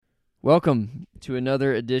Welcome to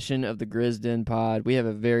another edition of the Grizz Den Pod. We have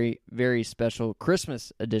a very, very special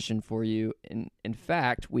Christmas edition for you. In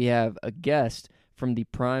fact, we have a guest from the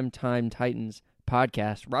Primetime Titans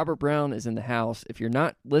podcast. Robert Brown is in the house. If you're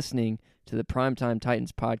not listening to the Primetime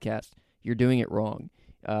Titans podcast, you're doing it wrong.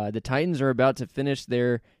 The Titans are about to finish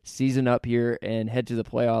their season up here and head to the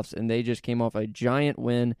playoffs, and they just came off a giant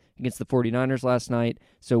win against the 49ers last night.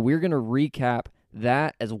 So we're going to recap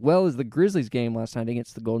that as well as the Grizzlies game last night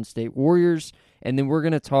against the Golden State Warriors, and then we're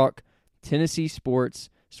going to talk Tennessee sports,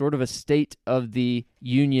 sort of a state of the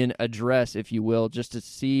union address, if you will, just to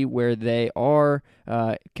see where they are,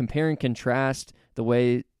 compare and contrast the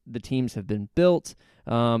way the teams have been built,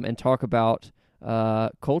 and talk about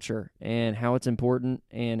culture and how it's important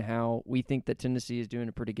and how we think that Tennessee is doing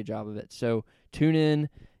a pretty good job of it. So tune in.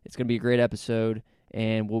 It's going to be a great episode,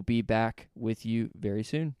 and we'll be back with you very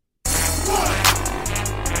soon.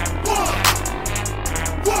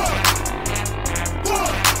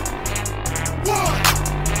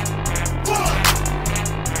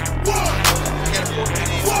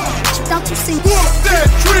 About to sing. Walk that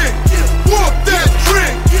trick, walk that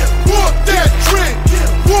trick, walk that trick,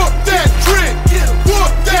 walk that trick,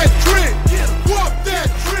 walk that trick, walk that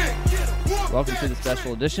trick. Welcome to the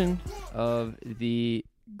special edition of the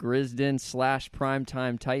Grizz Den /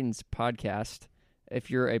 Primetime Titans podcast.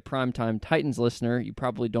 If you're a Primetime Titans listener, you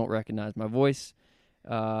probably don't recognize my voice.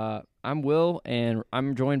 I'm Will, and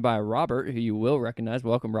I'm joined by Robert, who you will recognize.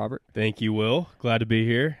 Welcome, Robert. Thank you, Will. Glad to be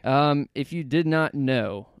here. If you did not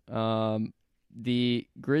know, the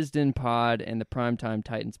Grizz Den Pod and the Primetime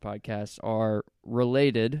Titans podcast are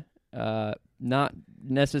related, not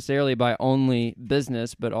necessarily by only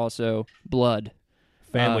business, but also blood.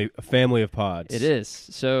 A family of pods. It is.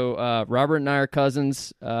 So Robert and I are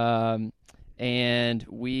cousins, and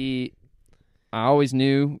I always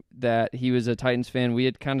knew that he was a Titans fan. We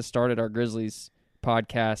had kind of started our Grizzlies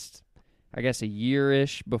podcast, I guess, a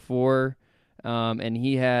year-ish before, and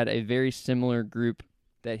he had a very similar group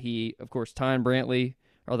that he, of course, Ty and Brantley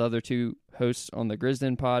are the other two hosts on the Grizz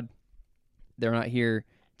Den Pod. They're not here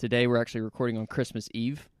today. We're actually recording on Christmas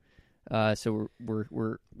Eve, so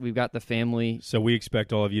we've got the family. So we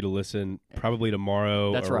expect all of you to listen probably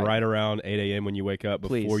tomorrow. That's or right around 8 a.m. when you wake up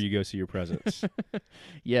Please. before you go see your presents.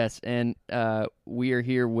 Yes, and we are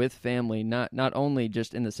here with family, not only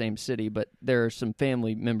just in the same city, but there are some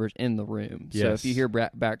family members in the room. So Yes. if you hear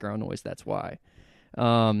background noise, that's why.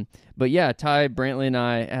 But yeah, Ty, Brantley, and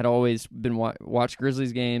I had always been watched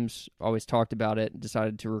Grizzlies games, always talked about it,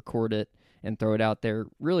 decided to record it and throw it out there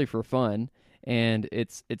really for fun. And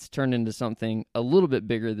it's turned into something a little bit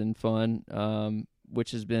bigger than fun,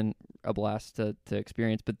 which has been a blast to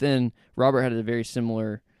experience. But then Robert had a very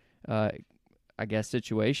similar, I guess,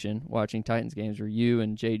 situation watching Titans games where you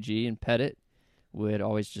and JG and Pettit would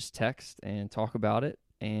always just text and talk about it,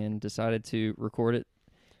 and decided to record it.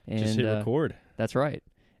 And, Just hit record. That's right.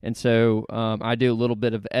 And so I do a little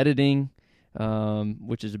bit of editing,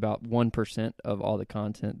 which is about 1% of all the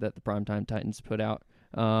content that the Primetime Titans put out.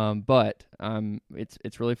 But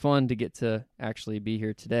it's really fun to get to actually be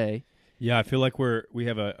here today. Yeah, I feel like we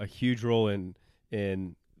have a huge role in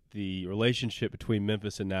the relationship between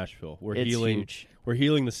Memphis and Nashville. It's huge. We're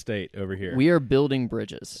healing the state over here. We are building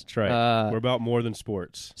bridges. That's right. We're about more than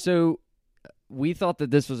sports. So we thought that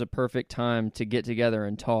this was a perfect time to get together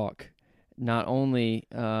and talk, not only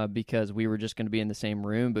because we were just going to be in the same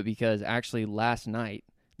room, but because actually last night,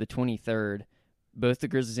 the 23rd, both the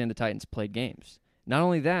Grizzlies and the Titans played games. Not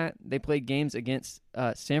only that, they played games against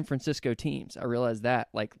San Francisco teams. I realized that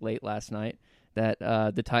like late last night that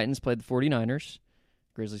the Titans played the 49ers,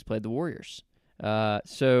 Grizzlies played the Warriors.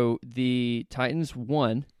 So the Titans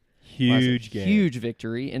won. Huge game. Huge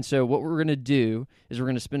victory. And so what we're going to do is we're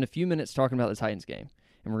going to spend a few minutes talking about the Titans game.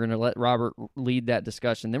 And we're going to let Robert lead that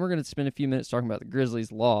discussion. Then we're going to spend a few minutes talking about the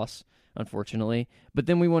Grizzlies' loss, unfortunately. But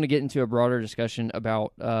then we want to get into a broader discussion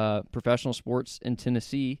about professional sports in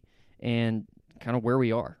Tennessee and kind of where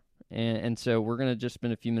we are. And so we're going to just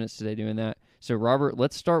spend a few minutes today doing that. So, Robert,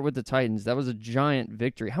 let's start with the Titans. That was a giant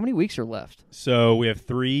victory. How many weeks are left? So we have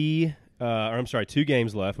 2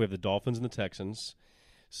 games left. We have the Dolphins and the Texans.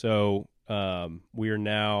 So we are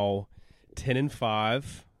now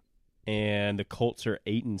 10-5, and the Colts are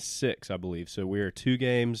 8-6, I believe. So we are 2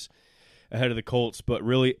 games ahead of the Colts. But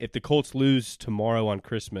really, if the Colts lose tomorrow on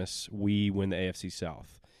Christmas, we win the AFC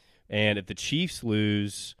South. And if the Chiefs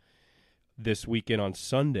lose this weekend on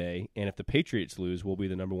Sunday, and if the Patriots lose, we'll be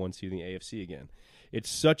the number 1 seed in the AFC again. It's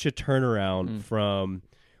such a turnaround from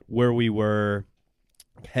where we were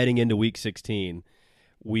heading into Week 16.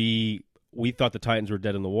 We thought the Titans were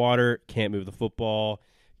dead in the water, can't move the football,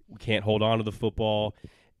 can't hold on to the football,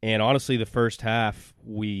 And honestly, the first half,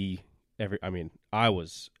 I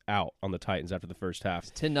was out on the Titans after the first half.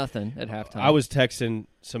 It's 10-0 at halftime. I was texting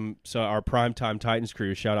our primetime Titans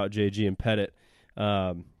crew, shout out JG and Pettit,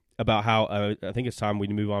 about how I think it's time we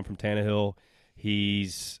move on from Tannehill. He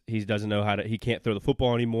doesn't know he can't throw the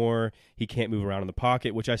football anymore. He can't move around in the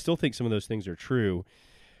pocket, which I still think some of those things are true.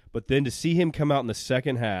 But then to see him come out in the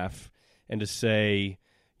second half and to say,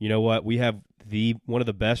 you know what, we have one of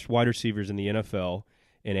the best wide receivers in the NFL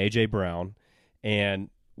in A.J. Brown, and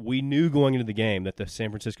we knew going into the game that the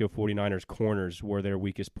San Francisco 49ers corners were their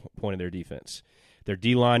weakest point of their defense. Their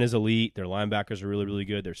D-line is elite. Their linebackers are really, really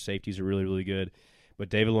good. Their safeties are really, really good. But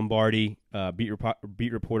David Lombardi,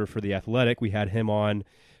 beat reporter for The Athletic, we had him on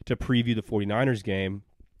to preview the 49ers game,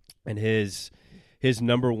 and his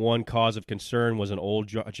number one cause of concern was an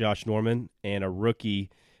old Josh Norman and a rookie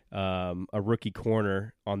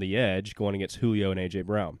corner on the edge going against Julio and A.J.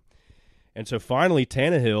 Brown. And so finally,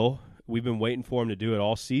 Tannehill, we've been waiting for him to do it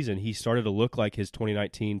all season. He started to look like his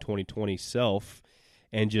 2019-2020 self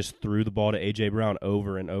and just threw the ball to A.J. Brown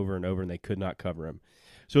over and over and over, and they could not cover him.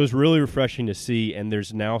 So it was really refreshing to see, and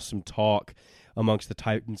there's now some talk amongst the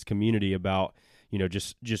Titans community about,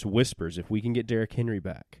 just whispers. If we can get Derrick Henry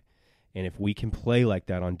back, and if we can play like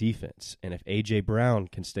that on defense, and if A.J. Brown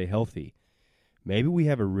can stay healthy, maybe we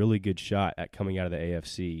have a really good shot at coming out of the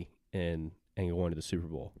AFC and going to the Super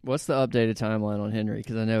Bowl. What's the updated timeline on Henry?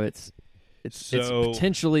 Because I know it's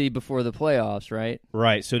potentially before the playoffs, right?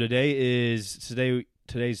 Right. So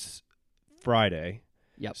today's Friday.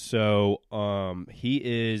 Yep. So he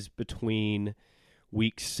is between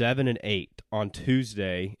week 7 and 8. On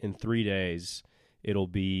Tuesday, in 3 days,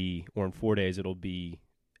 in 4 days, it'll be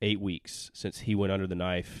 8 weeks since he went under the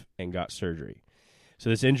knife and got surgery.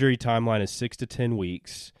 So this injury timeline is 6 to 10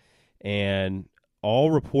 weeks, and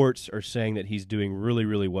all reports are saying that he's doing really,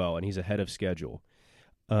 really well, and he's ahead of schedule.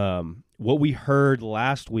 What we heard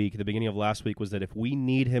last week, at the beginning of last week, was that if we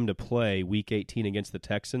need him to play Week 18 against the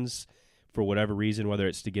Texans for whatever reason, whether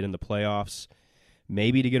it's to get in the playoffs,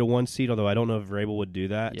 maybe to get a 1 seed, although I don't know if Vrabel would do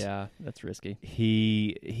that. Yeah, that's risky.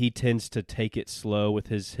 He tends to take it slow with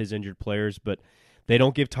his injured players, but they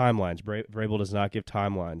don't give timelines. Vrabel does not give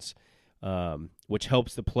timelines, which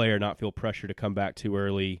helps the player not feel pressure to come back too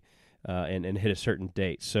early and hit a certain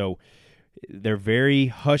date. So they're very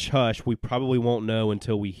hush-hush. We probably won't know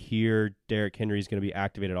until we hear Derrick Henry is going to be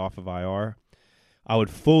activated off of IR. I would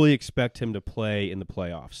fully expect him to play in the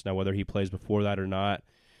playoffs. Now, whether he plays before that or not,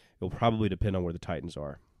 it will probably depend on where the Titans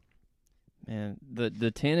are. Man, the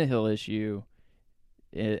Tannehill issue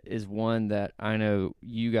is one that I know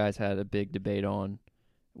you guys had a big debate on.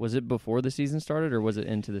 Was it before the season started, or was it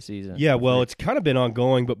into the season? Yeah, well, it's kind of been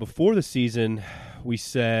ongoing, but before the season, we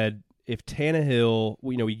said if Tannehill,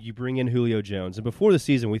 you bring in Julio Jones, and before the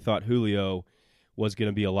season, we thought Julio was going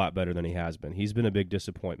to be a lot better than he has been. He's been a big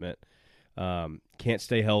disappointment. Can't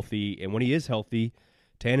stay healthy, and when he is healthy,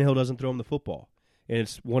 Tannehill doesn't throw him the football. And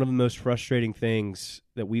it's one of the most frustrating things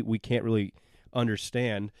that we can't really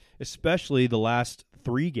understand, especially the last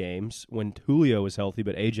 3 games when Julio was healthy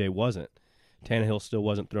but AJ wasn't. Tannehill still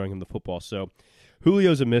wasn't throwing him the football. So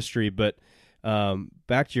Julio's a mystery, but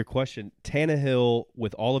back to your question, Tannehill,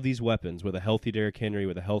 with all of these weapons, with a healthy Derrick Henry,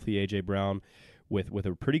 with a healthy A.J. Brown, with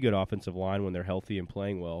a pretty good offensive line when they're healthy and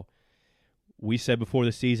playing well, we said before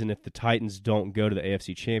the season if the Titans don't go to the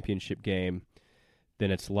AFC Championship game,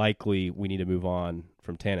 then it's likely we need to move on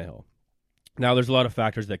from Tannehill. Now, there's a lot of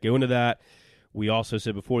factors that go into that. We also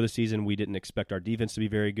said before the season we didn't expect our defense to be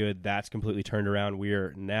very good. That's completely turned around. We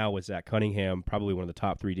are now, with Zach Cunningham, probably one of the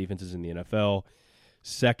top 3 defenses in the NFL,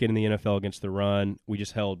 second in the NFL against the run. We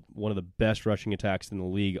just held one of the best rushing attacks in the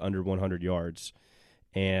league under 100 yards.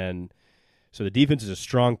 And so the defense is a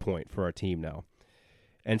strong point for our team now.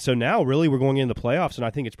 And so now, really, we're going into the playoffs, and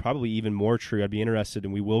I think it's probably even more true. I'd be interested,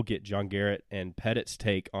 and we will get John Garrett and Pettit's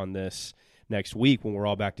take on this next week when we're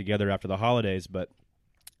all back together after the holidays. But,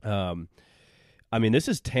 this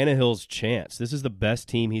is Tannehill's chance. This is the best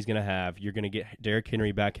team he's going to have. You're going to get Derrick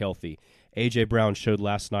Henry back healthy. A.J. Brown showed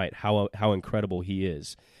last night how incredible he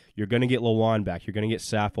is. You're going to get Lewan back. You're going to get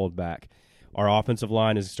Saffold back. Our offensive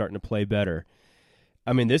line is starting to play better.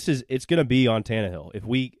 It's going to be on Tannehill. If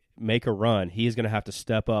we make a run, he is going to have to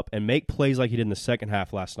step up and make plays like he did in the second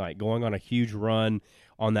half last night, going on a huge run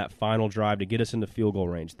on that final drive to get us into field goal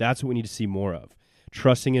range. That's what we need to see more of.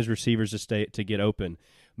 Trusting his receivers to get open,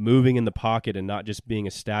 moving in the pocket and not just being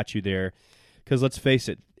a statue there. Because let's face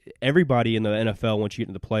it, everybody in the NFL, once you get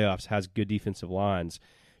into the playoffs, has good defensive lines.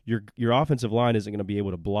 Your offensive line isn't going to be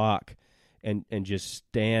able to block and just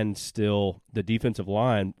stand still the defensive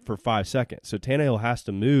line for 5 seconds. So Tannehill has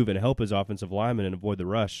to move and help his offensive lineman and avoid the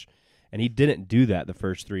rush. And he didn't do that the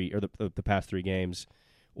first three or the past three games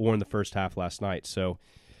or in the first half last night. So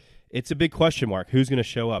it's a big question mark. Who's going to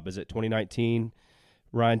show up? Is it 2019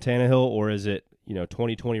 Ryan Tannehill, or is it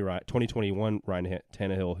 2021 Ryan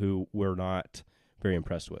Tannehill, who we're not very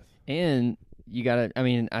impressed with? And you got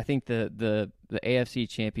to, I think the AFC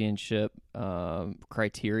Championship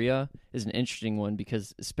criteria is an interesting one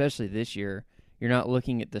because especially this year, you're not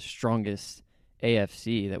looking at the strongest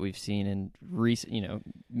AFC that we've seen in recent,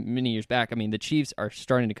 many years back. I mean, the Chiefs are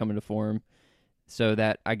starting to come into form, so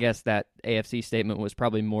that I guess that AFC statement was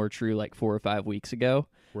probably more true like 4 or 5 weeks ago.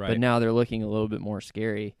 Right. But now they're looking a little bit more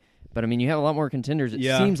scary. But you have a lot more contenders. It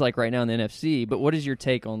seems like right now in the NFC. But what is your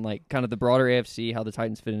take on like kind of the broader AFC, how the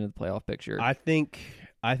Titans fit into the playoff picture? I think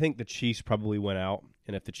the Chiefs probably went out,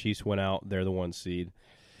 and if the Chiefs went out, they're the 1 seed.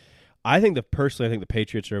 Personally, I think the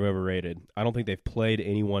Patriots are overrated. I don't think they've played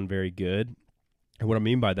anyone very good. And what I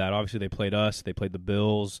mean by that, obviously they played us, they played the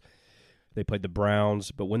Bills, they played the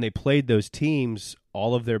Browns, but when they played those teams,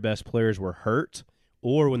 all of their best players were hurt,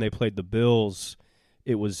 or when they played the Bills,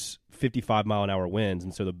 it was 55-mile-an-hour winds,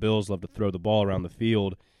 and so the Bills love to throw the ball around the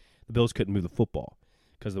field. The Bills couldn't move the football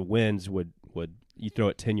because the winds would you throw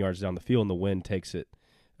it 10 yards down the field, and the wind takes it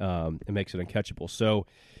and makes it uncatchable. So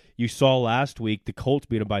you saw last week the Colts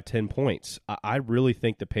beat them by 10 points. I really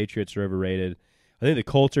think the Patriots are overrated. I think the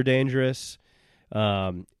Colts are dangerous.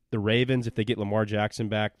 The Ravens, if they get Lamar Jackson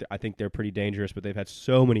back, I think they're pretty dangerous, but they've had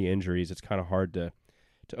so many injuries, it's kind of hard to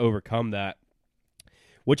overcome that,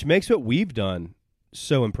 which makes what we've done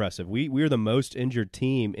so impressive. We're the most injured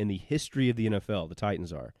team in the history of the NFL, the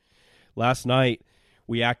Titans are. Last night,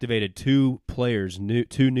 we activated two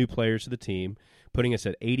new players to the team, putting us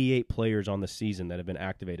at 88 players on the season that have been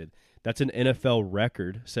activated. That's an NFL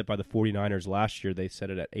record set by the 49ers last year. They set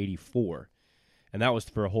it at 84. And that was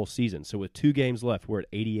for a whole season. So with 2 games left, we're at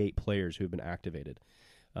 88 players who have been activated.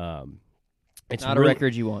 It's not a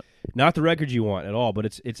record you want. Not the record you want at all, but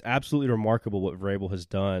it's absolutely remarkable what Vrabel has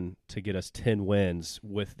done to get us 10 wins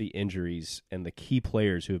with the injuries and the key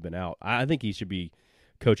players who have been out. I think he should be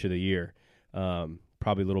Coach of the Year.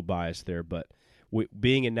 Probably a little biased there, but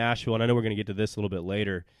being in Nashville, and I know we're going to get to this a little bit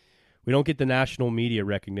later, we don't get the national media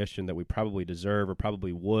recognition that we probably deserve or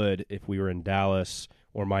probably would if we were in Dallas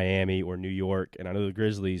or Miami or New York. And I know the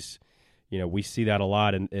Grizzlies, we see that a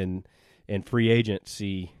lot in free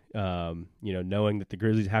agency, knowing that the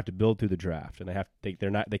Grizzlies have to build through the draft and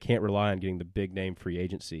they can't rely on getting the big name free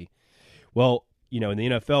agency. Well, in the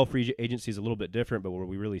NFL, free agency is a little bit different, but where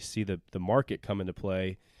we really see the market come into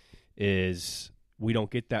play is we don't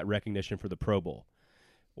get that recognition for the Pro Bowl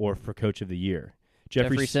or for Coach of the Year.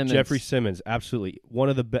 Jeffrey Simmons, absolutely. One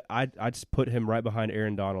of the I'd put him right behind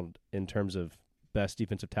Aaron Donald in terms of best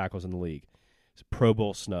defensive tackles in the league. It's a Pro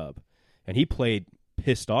Bowl snub. And he played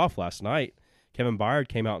pissed off last night. Kevin Byard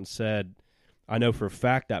came out and said, I know for a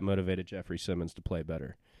fact that motivated Jeffrey Simmons to play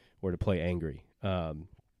better or to play angry. Vrabel's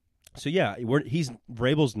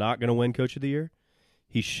not going to win Coach of the Year.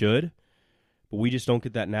 He should, but we just don't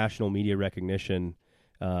get that national media recognition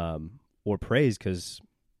or praise because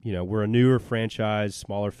we're a newer franchise,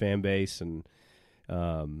 smaller fan base, and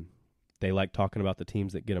they like talking about the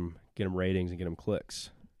teams that get them ratings and get them clicks.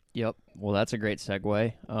 Yep. Well, that's a great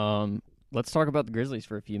segue. Let's talk about the Grizzlies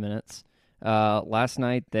for a few minutes. Last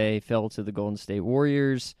night they fell to the Golden State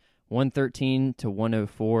Warriors,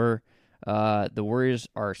 113-104. The Warriors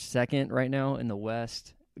are second right now in the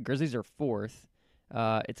West. The Grizzlies are fourth.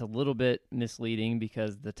 It's a little bit misleading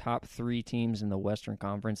because the top 3 teams in the Western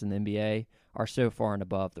Conference in the NBA are so far and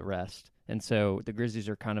above the rest. And so the Grizzlies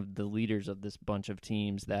are kind of the leaders of this bunch of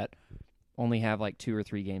teams that only have like 2 or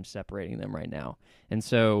 3 games separating them right now. And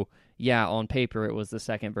so, yeah, on paper it was the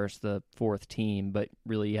second versus the fourth team, but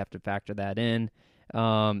really you have to factor that in.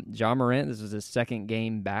 Ja Morant, this is his second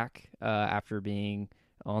game back after being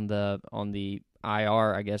on the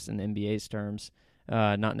IR, I guess in the NBA's terms.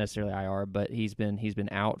 Not necessarily IR, but he's been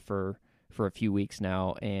out for a few weeks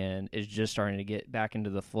now and is just starting to get back into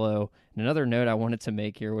the flow. And another note I wanted to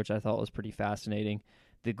make here, which I thought was pretty fascinating,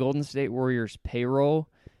 the Golden State Warriors payroll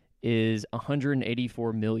is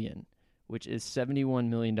 $184 million, which is $71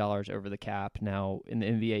 million over the cap. Now, in the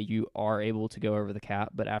NBA, you are able to go over the cap,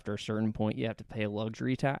 but after a certain point, you have to pay a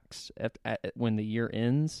luxury tax when the year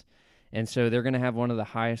ends. And so they're going to have one of the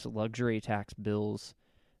highest luxury tax bills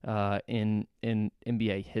in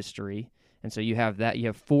NBA history. And so you have that. You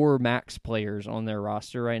have 4 max players on their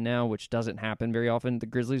roster right now, which doesn't happen very often. The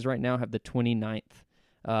Grizzlies right now have the 29th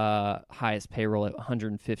highest payroll at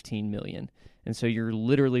 $115 million. And so you're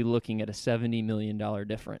literally looking at a $70 million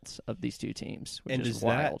difference of these two teams, which is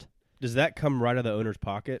wild. Does that come right out of the owner's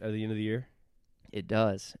pocket at the end of the year? It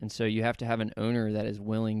does. And so you have to have an owner that is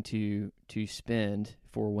willing to spend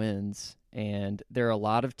for wins. And there are a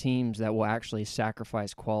lot of teams that will actually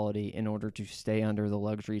sacrifice quality in order to stay under the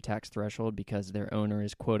luxury tax threshold because their owner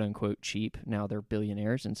is quote-unquote cheap. Now they're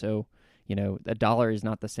billionaires, and so, a dollar is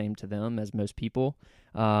not the same to them as most people.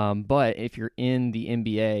 But if you're in the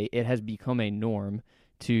NBA, it has become a norm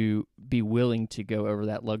to be willing to go over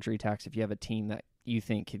that luxury tax if you have a team that you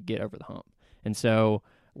think could get over the hump. And so,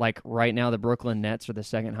 like right now, the Brooklyn Nets are the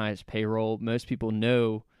second highest payroll. Most people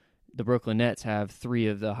know the Brooklyn Nets have 3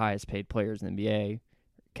 of the highest paid players in the NBA: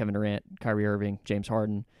 Kevin Durant, Kyrie Irving, James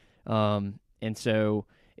Harden. And so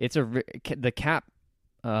the cap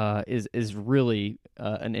is really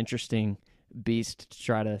an interesting beast to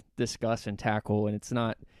try to discuss and tackle, and it's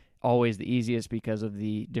not always the easiest because of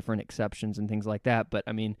the different exceptions and things like that. But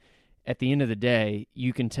I mean, at the end of the day,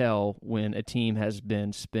 you can tell when a team has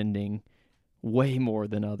been spending way more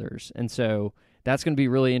than others, and so that's going to be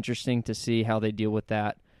really interesting to see how they deal with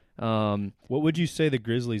that. What would you say the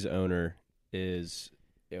Grizzlies owner is?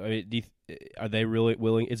 I mean, are they really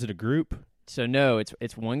willing? Is it a group? So no,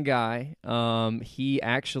 it's one guy. He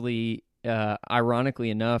actually,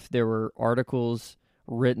 ironically enough, there were articles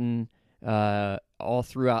written all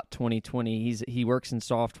throughout 2020. He works in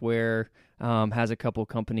software, has a couple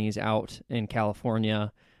companies out in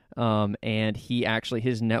California, and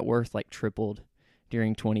his net worth tripled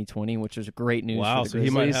during 2020, which was great news. Wow, for the so Grizzlies.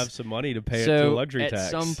 he might have some money to pay it to luxury tax.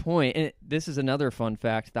 At some point, and this is another fun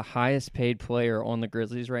fact, the highest paid player on the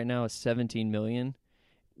Grizzlies right now is $17 million,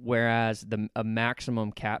 whereas a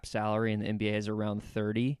maximum cap salary in the NBA is around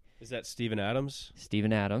 $30. Is that Steven Adams?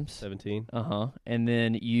 Steven Adams. 17. And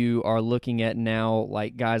then you are looking at now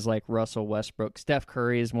guys like Russell Westbrook. Steph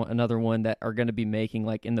Curry is another one that are going to be making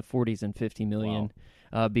in the 40s and 50 million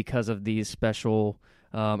because of these special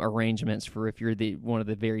arrangements for if you're one of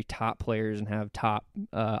the very top players and have top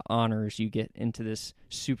honors, you get into this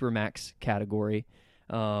supermax category.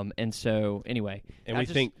 And so anyway, and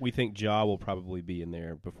we think Ja will probably be in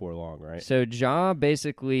there before long, right? So Ja,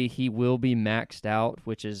 basically, he will be maxed out,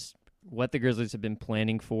 which is what the Grizzlies have been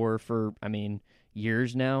planning for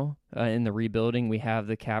years now. In the rebuilding, we have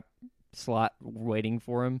the cap slot waiting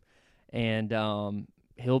for him, and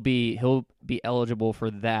he'll be eligible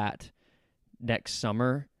for that next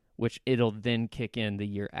summer, which it'll then kick in the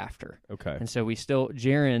year after. Okay. And so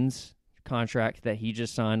Jaren's contract that he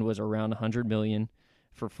just signed was around $100 million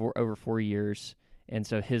for over 4 years, and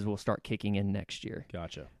so his will start kicking in next year.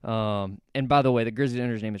 Gotcha. And by the way, the Grizzlies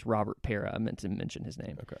owner's name is Robert Pera. I meant to mention his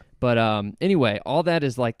name. Okay. But anyway, all that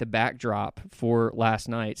is the backdrop for last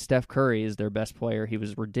night. Steph Curry is their best player. He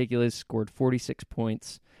was ridiculous, scored 46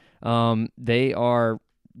 points. They are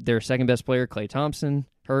their second best player, Klay Thompson,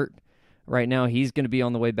 hurt. Right now, he's going to be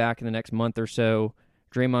on the way back in the next month or so.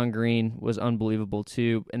 Draymond Green was unbelievable,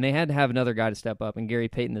 too. And they had to have another guy to step up, and Gary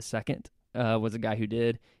Payton II was a guy who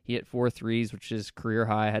did. He hit 4 threes, which is career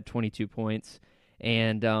high, had 22 points.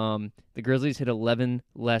 And the Grizzlies hit 11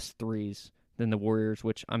 less threes than the Warriors,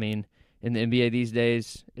 which, in the NBA these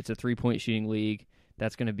days, it's a three-point shooting league.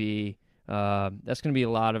 That's going to be a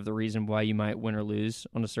lot of the reason why you might win or lose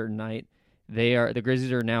on a certain night. The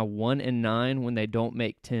Grizzlies are now 1-9 when they don't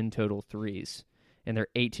make 10 total threes, and they're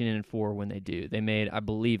 18-4 when they do. They made, I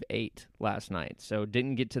believe, 8 last night, so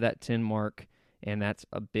didn't get to that 10 mark, and that's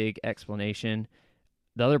a big explanation.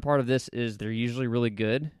 The other part of this is they're usually really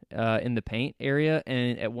good in the paint area,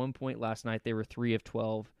 and at one point last night they were 3 of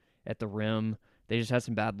 12 at the rim. They just had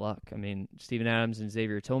some bad luck. Steven Adams and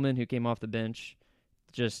Xavier Tillman, who came off the bench,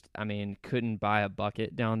 couldn't buy a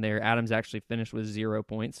bucket down there. Adams actually finished with 0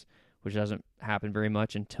 points, which doesn't happen very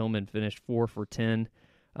much, and Tillman finished 4 for 10.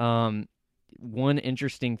 One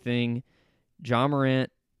interesting thing, Ja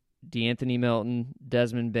Morant, DeAnthony Melton,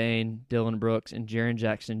 Desmond Bane, Dylan Brooks, and Jaren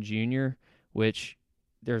Jackson Jr., which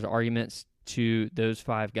there's arguments to those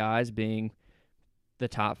 5 guys being the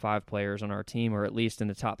top 5 players on our team, or at least in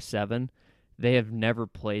the top 7. They have never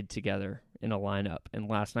played together in a lineup, and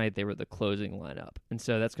last night they were the closing lineup. And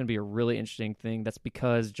so that's going to be a really interesting thing. That's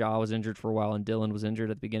because Ja was injured for a while and Dylan was injured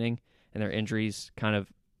at the beginning, and their injuries kind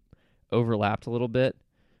of overlapped a little bit.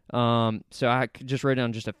 So I just wrote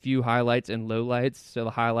down just a few highlights and lowlights. So the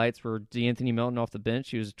highlights were DeAnthony Melton off the bench.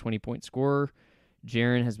 He was a 20-point scorer.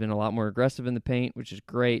 Jaren has been a lot more aggressive in the paint, which is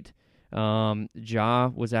great. Ja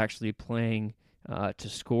was actually playing to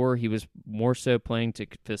score. He was more so playing to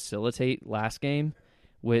facilitate last game,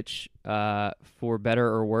 which for better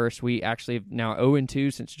or worse, we actually have now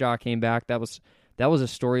 0-2 since Ja came back. That was a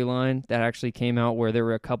storyline that actually came out where there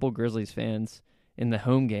were a couple Grizzlies fans in the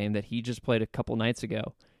home game that he just played a couple nights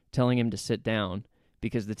ago telling him to sit down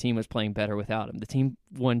because the team was playing better without him. The team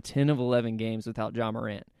won 10 of 11 games without Ja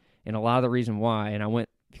Morant, and a lot of the reason why, and I went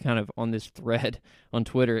kind of on this thread on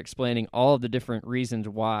Twitter explaining all of the different reasons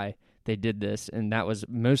why they did this, and that was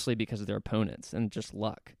mostly because of their opponents and just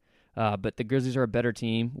luck. But the Grizzlies are a better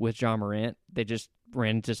team with Ja Morant. They just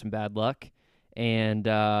ran into some bad luck, and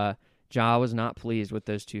Ja was not pleased with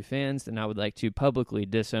those two fans, and I would like to publicly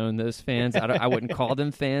disown those fans. I wouldn't call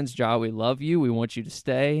them fans. Ja, we love you. We want you to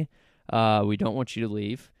stay. We don't want you to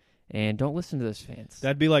leave, and don't listen to those fans.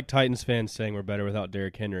 That'd be like Titans fans saying we're better without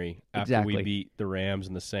Derrick Henry after Exactly. we beat the Rams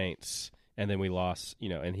and the Saints, and then we lost.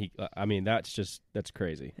 And that's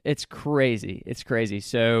crazy. It's crazy. It's crazy.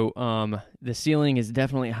 So the ceiling is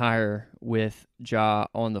definitely higher with Ja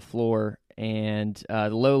on the floor. And the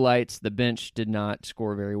low lights, the bench did not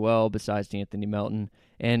score very well besides Anthony Melton.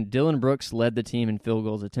 And Dylan Brooks led the team in field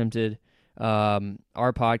goals attempted.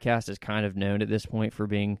 Our podcast is kind of known at this point for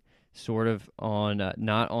being sort of on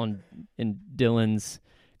not on in Dylan's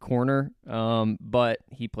corner, but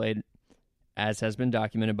he played, as has been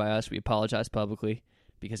documented by us. We apologize publicly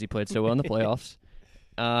because he played so well in the playoffs.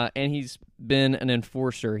 And he's been an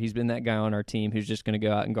enforcer. He's been that guy on our team who's just going to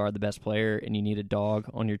go out and guard the best player, and you need a dog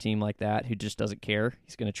on your team like that who just doesn't care.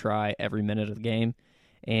 He's going to try every minute of the game.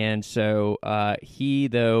 And so he,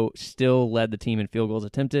 though, still led the team in field goals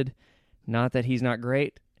attempted. Not that he's not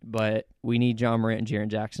great, but we need Ja Morant and Jaren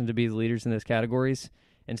Jackson to be the leaders in those categories.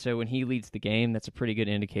 And so when he leads the game, that's a pretty good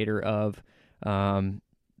indicator of the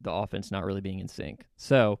offense not really being in sync.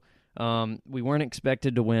 So we weren't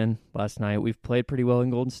expected to win last night. We've played pretty well in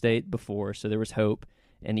Golden State before, so there was hope.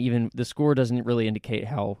 And even the score doesn't really indicate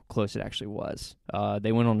how close it actually was.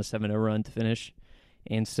 They went on a 7-0 run to finish.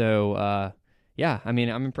 And so, I'm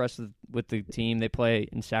impressed with the team. They play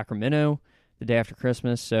in Sacramento the day after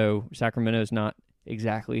Christmas, so Sacramento's not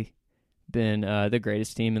exactly been the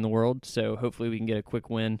greatest team in the world. So hopefully we can get a quick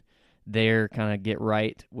win there, kind of get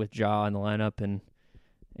right with Ja in the lineup and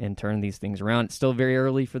turn these things around. It's still very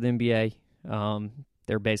early for the NBA.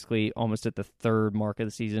 They're basically almost at the third mark of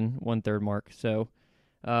the season, 1/3 mark. So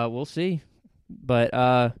we'll see. But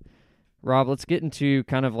Rob, let's get into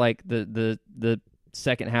kind of like the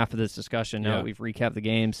second half of this discussion now that we've recapped the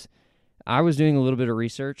games. I was doing a little bit of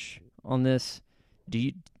research on this.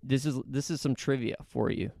 This is some trivia for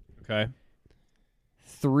you. Okay.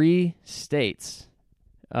 3 states.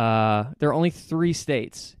 There are only 3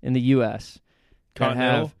 states in the U.S.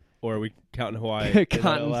 Continental, or are we counting Hawaii?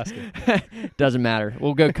 Alaska? Doesn't matter.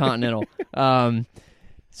 We'll go continental.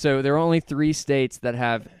 So there are only 3 states that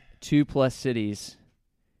have 2+ cities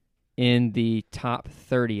in the top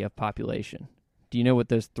 30 of population. Do you know what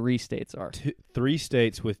those 3 states are? 3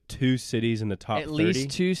 states with 2 cities in the top 30? At least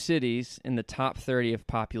 2 cities in the top 30 of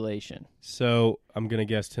population. So I'm going to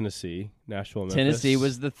guess Tennessee, Nashville, and Memphis. Tennessee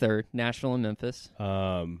was the third, Nashville and Memphis.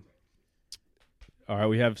 All right,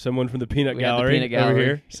 we have someone from the Peanut We have the Gallery, Peanut Gallery over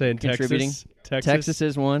here saying contributing. Texas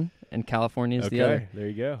is one, and California is the other. There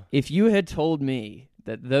you go. If you had told me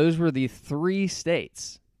that those were the 3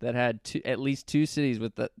 states that had at least 2 cities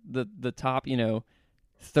with the top,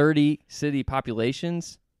 30 city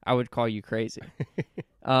populations, I would call you crazy.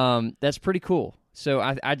 That's pretty cool. So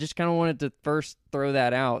I just kind of wanted to first throw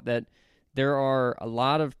that out, that there are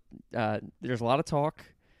there's a lot of talk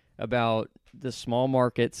about the small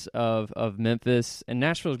markets of Memphis, and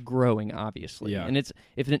Nashville's growing, obviously. Yeah. And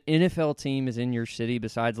if an NFL team is in your city,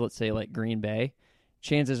 besides, let's say, like Green Bay,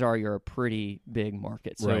 chances are you're a pretty big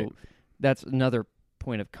market. So Right. that's another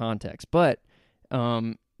point of context. But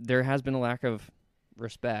there has been a lack of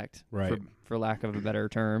respect, Right. for lack of a better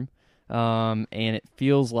term. And it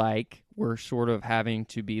feels like we're sort of having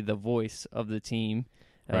to be the voice of the team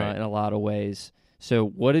Right. in a lot of ways. So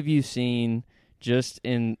what have you seen just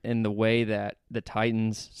in the way that the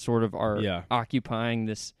Titans sort of are occupying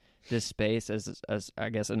this space as I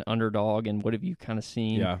guess an underdog, and what have you kind of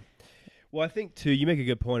seen? Yeah. Well, I think, too, you make a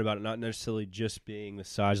good point about it not necessarily just being the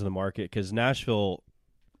size of the market, because Nashville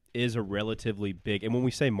is a relatively big, and when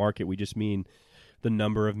we say market, we just mean the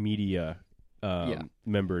number of media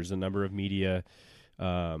members, the number of media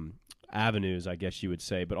avenues, I guess you would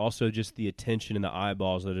say, but also just the attention and the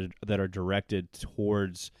eyeballs that are directed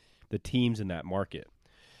towards the teams in that market.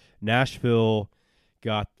 Nashville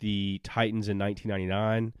got the Titans in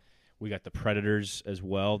 1999. We got the Predators as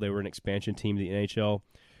well. They were an expansion team to the NHL.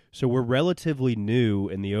 So we're relatively new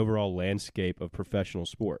in the overall landscape of professional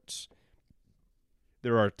sports.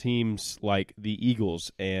 There are teams like the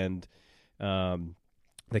Eagles and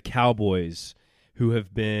the Cowboys who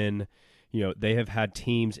have been, they have had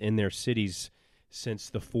teams in their cities since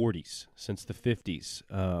the 40s, since the 50s.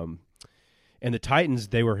 And the Titans,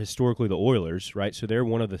 they were historically the Oilers, right? So they're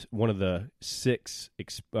one of the six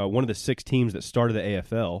teams that started the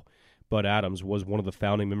AFL. Bud Adams was one of the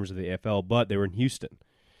founding members of the AFL, but they were in Houston.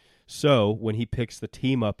 So when he picks the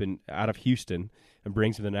team up out of Houston and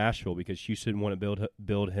brings him to Nashville because Houston wanted to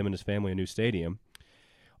build him and his family a new stadium,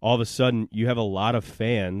 all of a sudden you have a lot of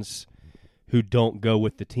fans who don't go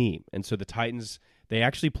with the team. And so the Titans, they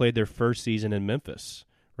actually played their first season in Memphis,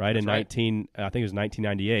 right? That's right. I think it was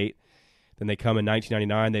 1998. Then they come in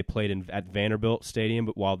 1999. They played at Vanderbilt Stadium,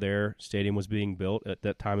 but while their stadium was being built, at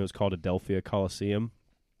that time it was called Adelphia Coliseum.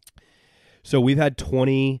 So we've had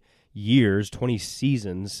 20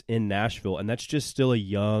 seasons in Nashville, and that's just still a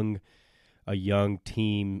young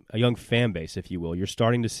team, a young fan base, if you will. You're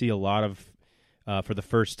starting to see a lot of, for the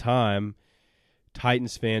first time,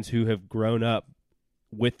 Titans fans who have grown up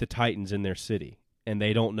with the Titans in their city. And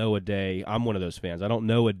they don't know a day. I'm one of those fans. I don't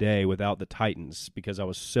know a day without the Titans because I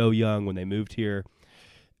was so young when they moved here.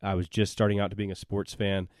 I was just starting out to being a sports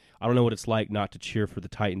fan. I don't know what it's like not to cheer for the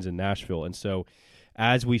Titans in Nashville. And so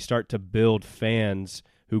as we start to build fans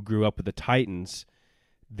who grew up with the Titans,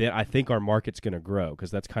 then I think our market's going to grow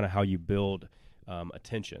because that's kind of how you build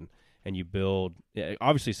attention. And you build –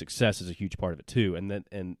 obviously success is a huge part of it too,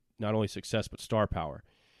 and not only success but star power.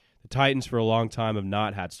 The Titans for a long time have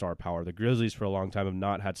not had star power. The Grizzlies for a long time have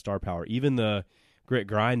not had star power. Even the grit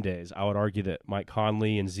grind days, I would argue that Mike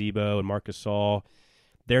Conley and Zebo and Marc Gasol,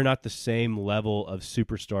 they're not the same level of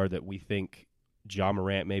superstar that we think Ja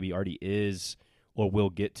Morant maybe already is or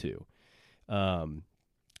will get to.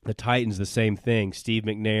 The Titans, the same thing. Steve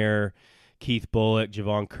McNair, Keith Bullock,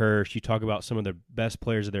 Javon Kirsch. You talk about some of the best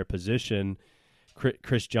players of their position.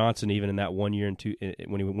 Chris Johnson, even in that 1 year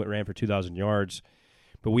when he ran for 2,000 yards.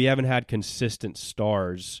 But we haven't had consistent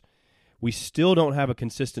stars. We still don't have a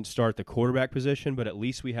consistent star at the quarterback position, but at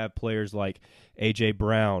least we have players like A.J.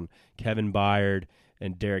 Brown, Kevin Byard,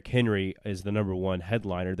 and Derrick Henry as the number one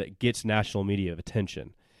headliner that gets national media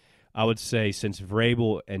attention. I would say since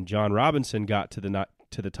Vrabel and John Robinson got to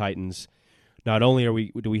the Titans, not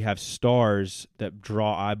only do we have stars that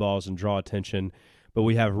draw eyeballs and draw attention, but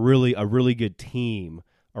we have a really good team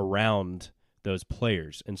around those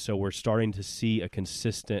players. And so we're starting to see a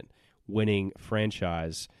consistent winning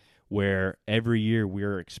franchise where every year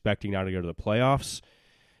we're expecting now to go to the playoffs.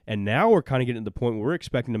 And now we're kind of getting to the point where we're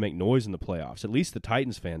expecting to make noise in the playoffs. At least the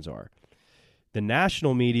Titans fans are. The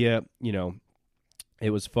national media,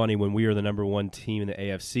 it was funny when we were the number one team in the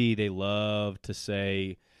AFC, they love to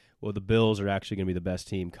say, well, the Bills are actually going to be the best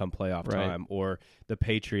team come playoff time, or the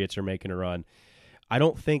Patriots are making a run. I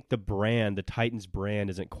don't think the Titans brand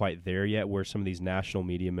isn't quite there yet where some of these national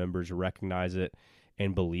media members recognize it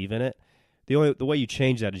and believe in it. The way you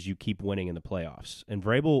change that is you keep winning in the playoffs. And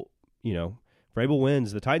Vrabel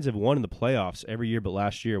wins. The Titans have won in the playoffs every year, but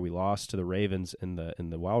last year we lost to the Ravens in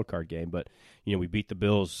the wild card game. But we beat the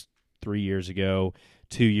Bills 3 years ago.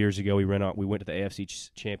 2 years ago we went to the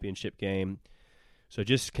AFC Championship game. So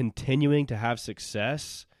just continuing to have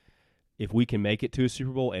success. If we can make it to a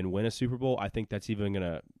Super Bowl and win a Super Bowl, I think that's even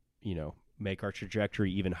going to, make our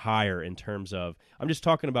trajectory even higher in terms of – I'm just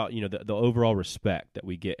talking about, the overall respect that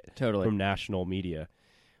we get from national media.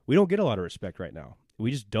 We don't get a lot of respect right now.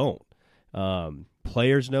 We just don't.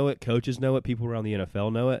 Players know it. Coaches know it. People around the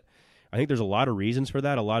NFL know it. I think there's a lot of reasons for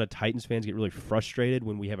that. A lot of Titans fans get really frustrated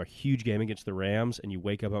when we have a huge game against the Rams and you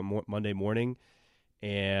wake up on Monday morning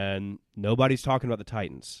and nobody's talking about the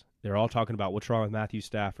Titans. They're all talking about what's wrong with Matthew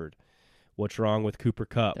Stafford. What's wrong with Cooper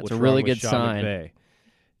Kupp? That's what's a really wrong with good Sean sign. McVay?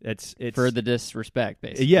 It's for the disrespect,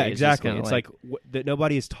 basically. Yeah, exactly. It's like that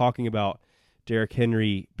nobody is talking about Derrick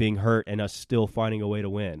Henry being hurt and us still finding a way to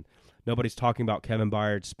win. Nobody's talking about Kevin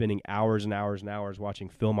Byard spending hours and hours and hours watching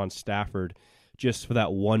film on Stafford just for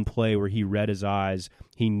that one play where he read his eyes.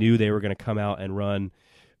 He knew they were going to come out and run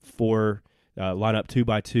line up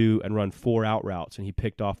 2x2 and run 4 out routes, and he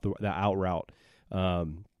picked off the out route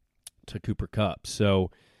to Cooper Kupp. So,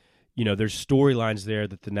 there's storylines there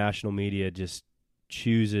that the national media just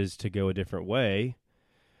chooses to go a different way.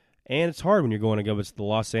 And it's hard when you're going to go with the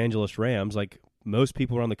Los Angeles Rams. Like, most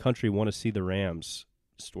people around the country want to see the Rams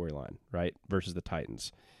storyline, right, versus the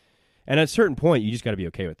Titans. And at a certain point, you just got to be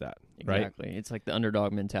okay with that, right? Exactly. It's like the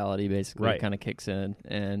underdog mentality, basically, right. kind of kicks in.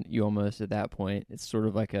 And you almost, at that point, it's sort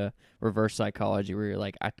of like a reverse psychology where you're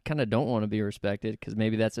like, I kind of don't want to be respected because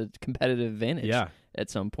maybe that's a competitive advantage at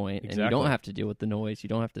some point. Exactly. And you don't have to deal with the noise. You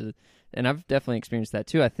don't have to. And I've definitely experienced that,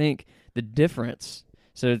 too. I think the difference,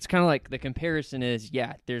 so it's kind of like the comparison is,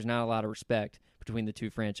 there's not a lot of respect between the two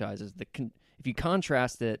franchises. If you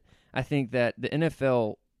contrast it, I think that the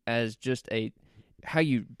NFL as just how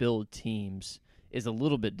you build teams is a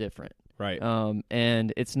little bit different. Right.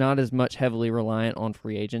 And it's not as much heavily reliant on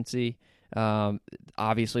free agency.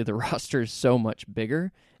 Obviously, the roster is so much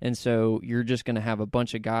bigger, and so you're just going to have a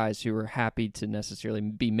bunch of guys who are happy to necessarily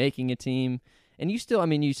be making a team. And you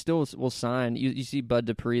still will sign. You see Bud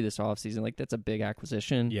Dupree this offseason. Like, that's a big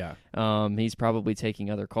acquisition. Yeah. He's probably taking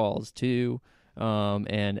other calls too.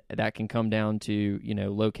 And that can come down to,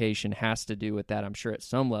 location has to do with that, I'm sure, at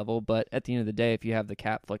some level. But at the end of the day, if you have the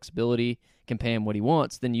cap flexibility, can pay him what he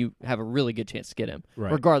wants, then you have a really good chance to get him,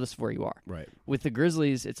 regardless of where you are. Right. With the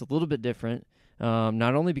Grizzlies, it's a little bit different,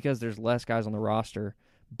 not only because there's less guys on the roster,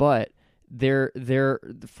 but the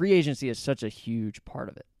free agency is such a huge part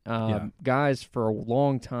of it. Guys for a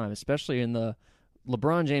long time, especially in the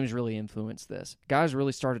LeBron James really influenced this. Guys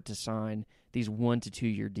really started to sign these 1 to 2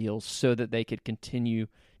 year deals so that they could continue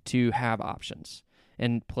to have options.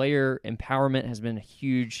 And player empowerment has been a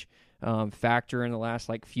huge factor in the last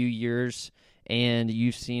few years. And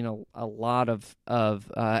you've seen a lot of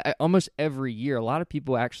almost every year, a lot of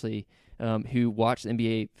people actually who watch the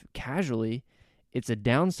NBA casually, it's a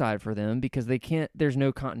downside for them because there's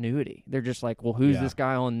no continuity. They're just like, well, who's this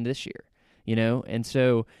guy on this year? And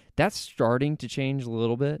so that's starting to change a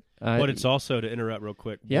little bit. But it's also, to interrupt real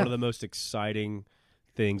quick, one of the most exciting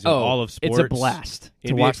things in Oh, all of sports. it's a blast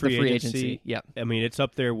to NBA watch the free agency. Yeah. I mean, it's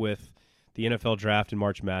up there with the NFL draft and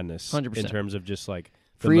March Madness 100%. in terms of just the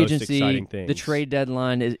Free most agency, exciting things. the trade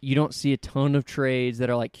deadline is, you don't see a ton of trades that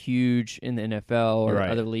are huge in the NFL or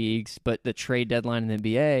other leagues, but the trade deadline in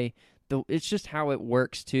the NBA, it's just how it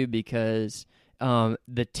works too, because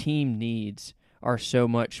the team needs are so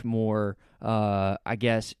much more,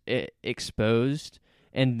 exposed.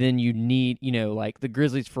 And then you need, the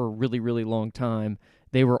Grizzlies for a really, really long time,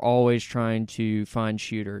 they were always trying to find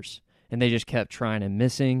shooters, and they just kept trying and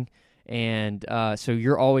missing. And so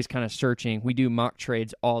you're always kind of searching. We do mock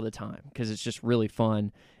trades all the time because it's just really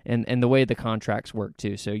fun, and the way the contracts work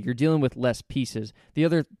too. So you're dealing with less pieces. The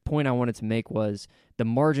other point I wanted to make was the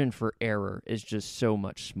margin for error is just so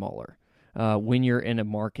much smaller when you're in a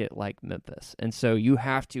market like Memphis. And so you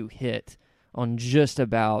have to hit on just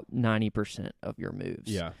about 90% of your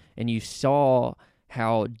moves. Yeah. And you saw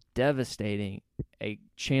how devastating a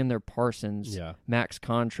Chandler Parsons max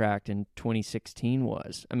contract in 2016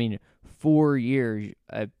 was. I mean, 4 years,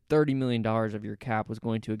 $30 million of your cap was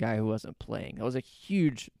going to a guy who wasn't playing. That was a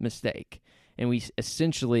huge mistake. And it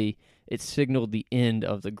signaled the end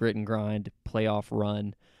of the grit and grind playoff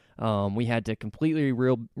run. We had to completely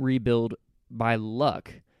rebuild by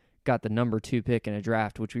luck. Got the number 2 pick in a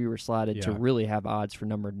draft, which we were slotted to really have odds for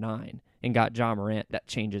number 9, and got Ja Morant. That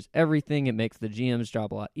changes everything. It makes the GM's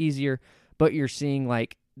job a lot easier. But you're seeing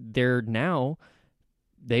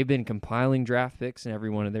they've been compiling draft picks in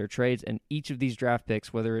every one of their trades, and each of these draft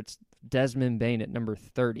picks, whether it's Desmond Bane at number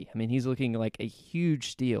 30, I mean, he's looking like a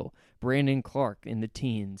huge steal. Brandon Clark in the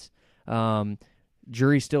teens.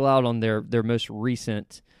 Jury's still out on their most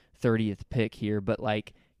recent 30th pick here, but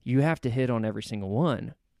you have to hit on every single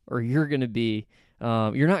one, or you're going to be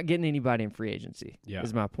you're not getting anybody in free agency,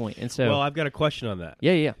 is my point. And so, well, I've got a question on that.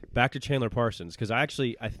 Yeah. Back to Chandler Parsons, because I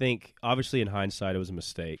think, obviously in hindsight, it was a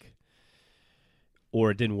mistake,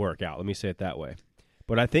 or it didn't work out. Let me say it that way.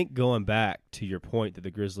 But I think going back to your point that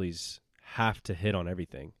the Grizzlies have to hit on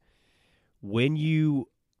everything, when you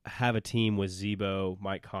have a team with Zebo,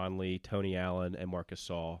 Mike Conley, Tony Allen, and Marc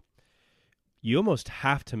Gasol, you almost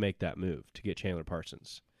have to make that move to get Chandler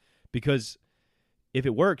Parsons, because if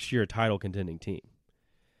it works, you're a title contending team,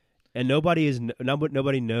 and nobody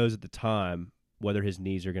knows at the time whether his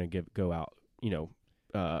knees are going to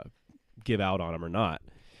give out on him or not.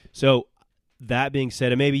 So that being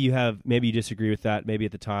said, and maybe you disagree with that. Maybe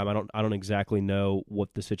at the time, I don't exactly know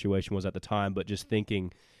what the situation was at the time, but just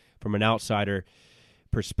thinking from an outsider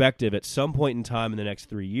perspective, at some point in time in the next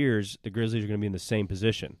 3 years, the Grizzlies are going to be in the same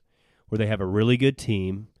position where they have a really good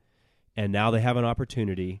team, and now they have an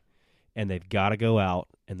opportunity. And they've got to go out,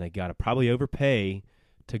 and they got to probably overpay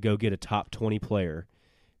to go get a top 20 player.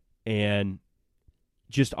 And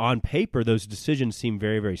just on paper, those decisions seem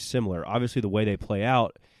very, very similar. Obviously, the way they play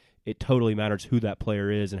out, it totally matters who that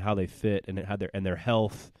player is and how they fit and how their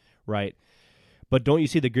health, right? But don't you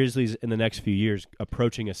see the Grizzlies in the next few years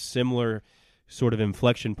approaching a similar sort of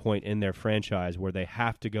inflection point in their franchise where they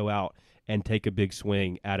have to go out and take a big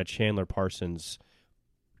swing at a Chandler Parsons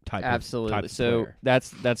type Absolutely. Of so player?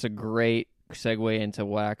 that's a great segue into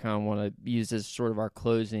what I kind of want to use as sort of our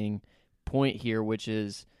closing point here, which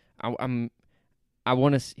is I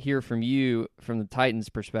want to hear from you from the Titans'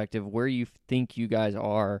 perspective where you think you guys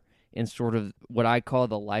are in sort of what I call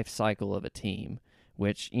the life cycle of a team,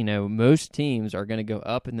 which most teams are going to go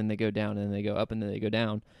up and then they go down and then they go up and then they go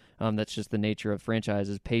down. That's just the nature of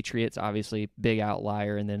franchises. Patriots, obviously, big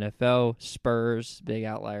outlier in the NFL. Spurs, big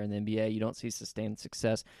outlier in the NBA. You don't see sustained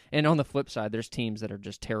success. And on the flip side, there's teams that are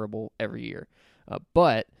just terrible every year.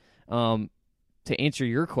 But to answer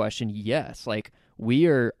your question, yes, like we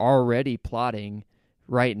are already plotting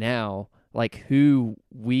right now, like who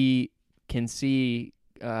we can see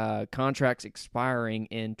contracts expiring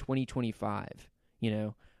in 2025.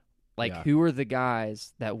 Who are the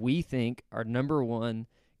guys that we think are number one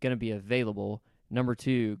going to be available, number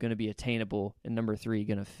two going to be attainable, and number three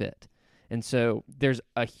going to fit. And so there's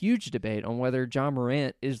a huge debate on whether John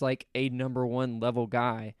Morant is like a number one level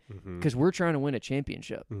guy, because we're trying to win a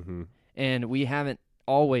championship. And we haven't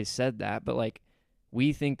always said that, but like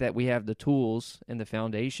we think that we have the tools and the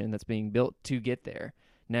foundation that's being built to get there.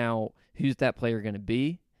 Now, who's that player going to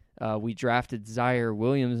be? We drafted Zaire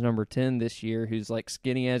Williams, number 10 this year, who's like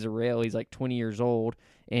skinny as a rail. He's like 20 years old,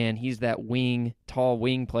 and he's that tall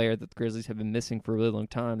wing player that the Grizzlies have been missing for a really long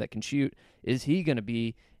time that can shoot. Is he going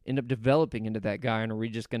to end up developing into that guy, and are we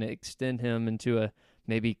just going to extend him into a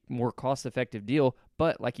maybe more cost-effective deal?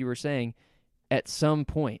 But like you were saying, at some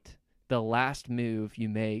point, the last move you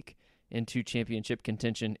make into championship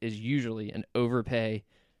contention is usually an overpay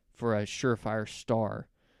for a surefire star.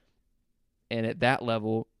 And at that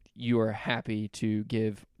level, you are happy to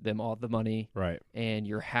give them all the money, right? And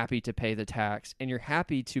you're happy to pay the tax, and you're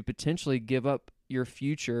happy to potentially give up your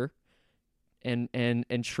future and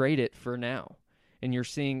trade it for now. And you're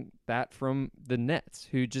seeing that from the Nets,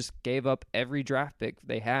 who just gave up every draft pick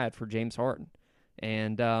they had for James Harden.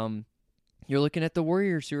 And you're looking at the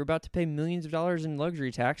Warriors, who are about to pay millions of dollars in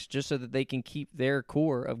luxury tax just so that they can keep their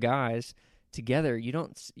core of guys together.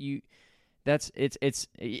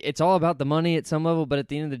 It's all about the money at some level, but at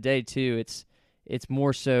the end of the day, too, it's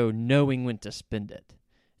more so knowing when to spend it.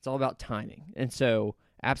 It's all about timing. And so,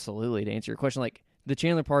 absolutely, to answer your question, like the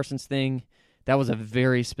Chandler Parsons thing, that was a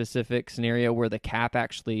very specific scenario where the cap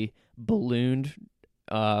actually ballooned.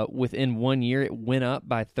 Within 1 year, it went up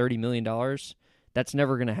by $30 million. That's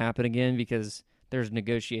never going to happen again because there's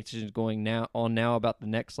negotiations going on now about the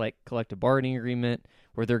next collective bargaining agreement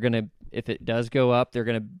where they're going to, if it does go up, they're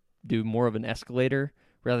going to do more of an escalator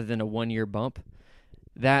rather than a 1 year bump.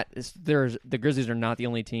 The Grizzlies are not the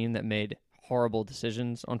only team that made horrible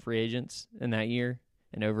decisions on free agents in that year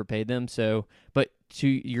and overpaid them. So, but to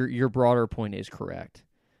your broader point is correct.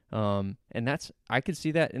 And I could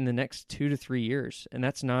see that in the next 2 to 3 years. And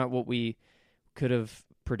that's not what we could have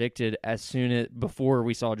predicted before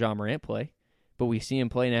we saw John Morant play, but we see him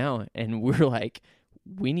play now. And we're like,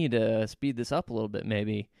 we need to speed this up a little bit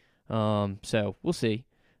maybe. So we'll see.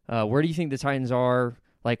 Where do you think the Titans are,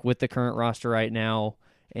 like with the current roster right now,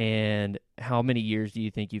 and how many years do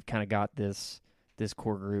you think you've kind of got this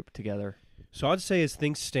core group together? So I'd say as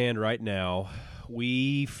things stand right now,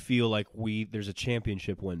 we feel like there's a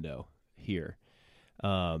championship window here.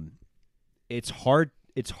 It's hard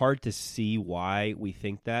to see why we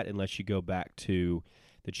think that unless you go back to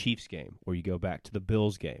the Chiefs game or you go back to the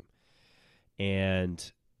Bills game.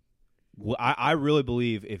 And I really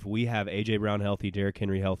believe if we have A.J. Brown healthy, Derrick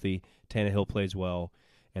Henry healthy, Tannehill plays well,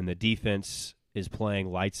 and the defense is playing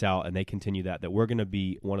lights out and they continue that we're going to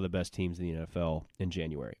be one of the best teams in the NFL in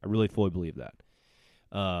January. I really fully believe that.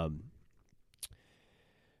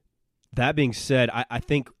 That being said, I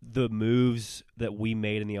think the moves that we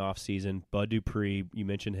made in the offseason, Bud Dupree, you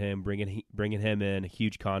mentioned him, bringing him in, a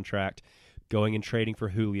huge contract, going and trading for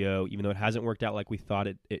Julio, even though it hasn't worked out like we thought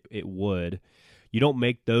it would. You don't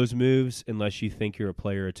make those moves unless you think you're a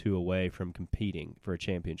player or two away from competing for a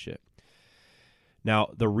championship. Now,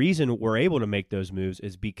 the reason we're able to make those moves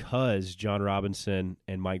is because John Robinson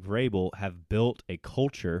and Mike Vrabel have built a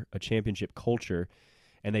culture, a championship culture,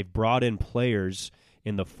 and they've brought in players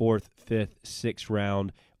in the 4th, 5th, 6th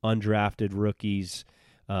round, undrafted rookies,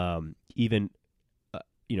 even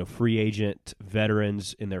free agent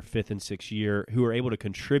veterans in their 5th and 6th year who are able to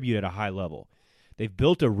contribute at a high level. They've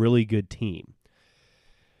built a really good team.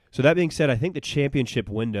 So that being said, I think the championship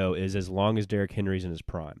window is as long as Derrick Henry's in his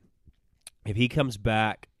prime. If he comes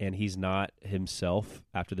back and he's not himself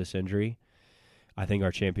after this injury, I think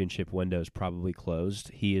our championship window is probably closed.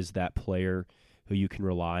 He is that player who you can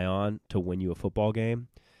rely on to win you a football game.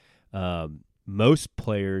 Most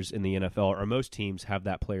players in the NFL or most teams have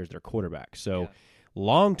that player as their quarterback. So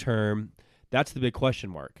long term, that's the big question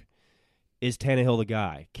mark. Is Tannehill the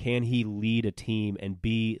guy? Can he lead a team and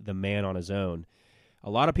be the man on his own? A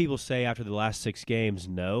lot of people say after the last 6 games,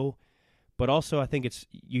 no. But also I think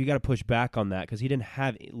you got to push back on that because he didn't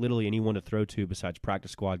have literally anyone to throw to besides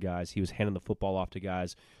practice squad guys. He was handing the football off to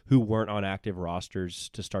guys who weren't on active rosters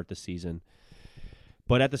to start the season.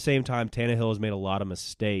 But at the same time, Tannehill has made a lot of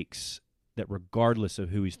mistakes that regardless of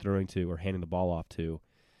who he's throwing to or handing the ball off to,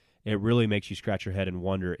 it really makes you scratch your head and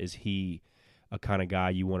wonder, is he a kind of guy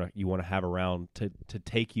you want to have around to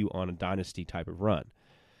take you on a dynasty type of run?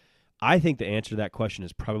 I think the answer to that question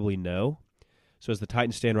is probably no. So as the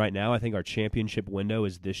Titans stand right now, I think our championship window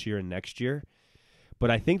is this year and next year.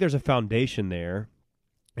 But I think there's a foundation there,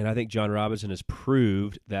 and I think John Robinson has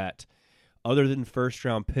proved that other than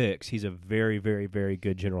first-round picks, he's a very, very, very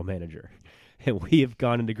good general manager. And we have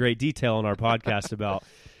gone into great detail on our podcast about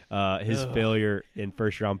his failure in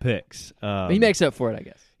first-round picks. He makes up for it, I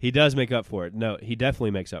guess. He does make up for it. No, he definitely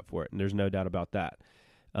makes up for it, and there's no doubt about that.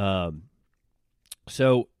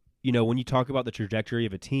 So, when you talk about the trajectory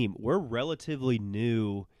of a team, we're relatively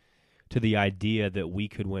new to the idea that we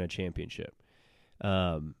could win a championship.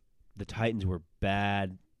 The Titans were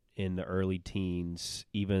bad in the early teens,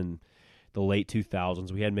 even the late 2000s.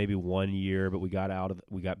 We had maybe 1 year, but we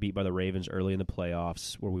got beat by the Ravens early in the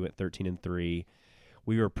playoffs, where we went 13-3.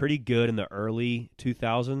 We were pretty good in the early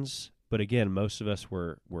 2000s, but again, most of us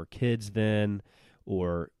were kids then,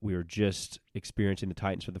 or we were just experiencing the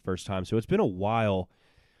Titans for the first time. So it's been a while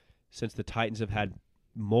since the Titans have had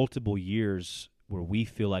multiple years where we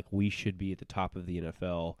feel like we should be at the top of the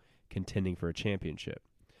NFL contending for a championship.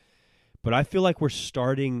 But I feel like we're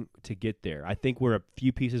starting to get there. I think we're a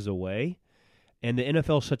few pieces away, and the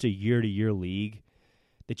NFL is such a year-to-year league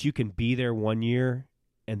that you can be there 1 year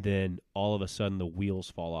and then all of a sudden the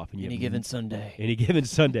wheels fall off. And Any given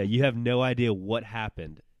Sunday, you have no idea what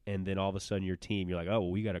happened, and then all of a sudden your team, you're like, oh,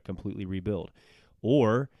 well, we got to completely rebuild.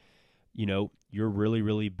 Or, you're really,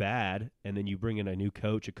 really bad, and then you bring in a new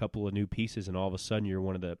coach, a couple of new pieces, and all of a sudden you're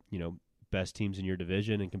one of the, best teams in your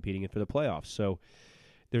division and competing for the playoffs. So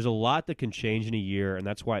there's a lot that can change in a year, and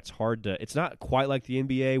that's why it's hard to – it's not quite like the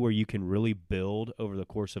NBA where you can really build over the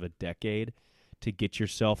course of a decade to get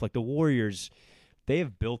yourself – like the Warriors, they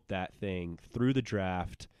have built that thing through the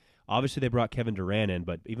draft. Obviously, they brought Kevin Durant in,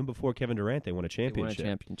 but even before Kevin Durant, they won a championship. They won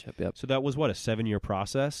a championship, yep. So that was, a 7-year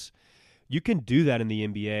process? You can do that in the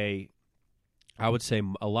NBA, I would say,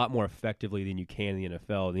 a lot more effectively than you can in the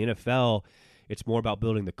NFL. In the NFL, it's more about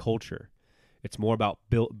building the culture. It's more about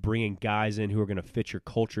bringing guys in who are going to fit your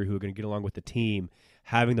culture, who are going to get along with the team,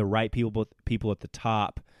 having the right people at the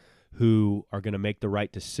top who are going to make the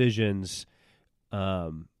right decisions,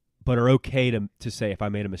 but are okay to say, if I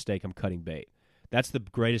made a mistake, I'm cutting bait. That's the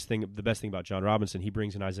greatest thing, the best thing about John Robinson. He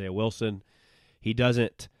brings in Isaiah Wilson. He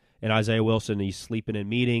doesn't, and Isaiah Wilson, he's sleeping in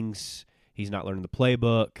meetings. He's not learning the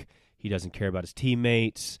playbook. He doesn't care about his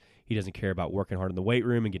teammates. He doesn't care about working hard in the weight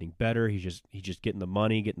room and getting better. He's just getting the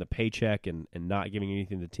money, getting the paycheck, and not giving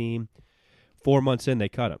anything to the team. 4 months in, they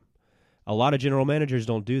cut him. A lot of general managers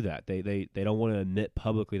don't do that. They don't want to admit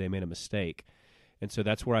publicly they made a mistake. And so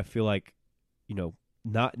that's where I feel like,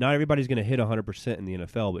 not everybody's going to hit 100% in the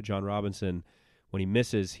NFL, but John Robinson, when he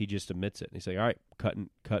misses, he just admits it. And he's like, all right,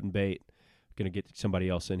 cutting bait. Going to get somebody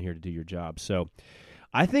else in here to do your job. So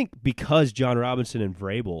I think because John Robinson and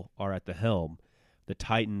Vrabel are at the helm, the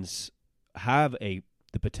Titans have the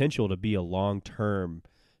potential to be a long-term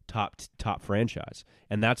top franchise,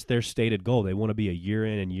 and that's their stated goal. They want to be a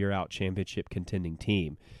year-in and year-out championship contending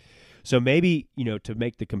team. So maybe, to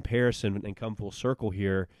make the comparison and come full circle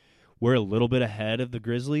here, we're a little bit ahead of the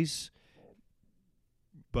Grizzlies,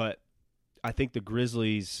 but I think the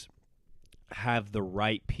Grizzlies have the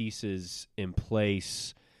right pieces in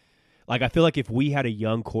place. Like, I feel like if we had a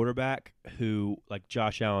young quarterback who, like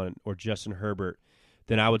Josh Allen or Justin Herbert,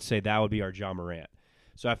 then I would say that would be our John Morant.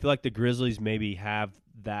 So I feel like the Grizzlies maybe have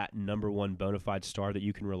that number one bona fide star that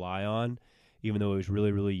you can rely on, even though he was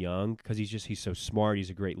really, really young, because he's so smart. He's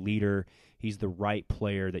a great leader. He's the right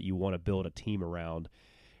player that you want to build a team around.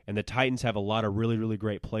 And the Titans have a lot of really, really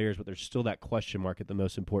great players, but there's still that question mark at the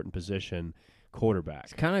most important position,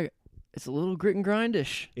 quarterback. It's a little grit and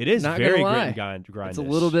grindish. It is not very gonna grit and grindish. It's a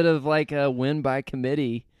little bit of like a win by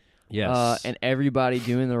committee. Yes. And everybody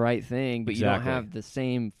doing the right thing, but Exactly. you don't have the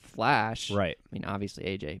same flash. Right. I mean, obviously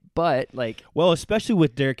AJ, but like, Well, especially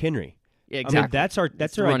with Derrick Henry. yeah, exactly. I mean,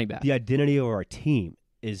 that's the our running back. the identity of our team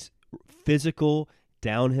is physical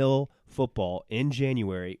downhill football in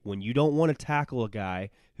January when you don't want to tackle a guy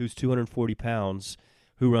who's 240 pounds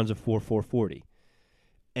who runs a 4.40.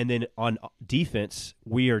 And then on defense,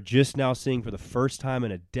 we are just now seeing for the first time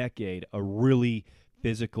in a decade a really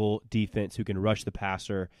physical defense who can rush the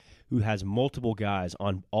passer, who has multiple guys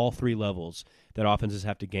on all three levels that offenses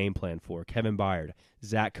have to game plan for. Kevin Byard,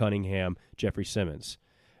 Zach Cunningham, Jeffrey Simmons.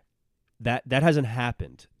 That hasn't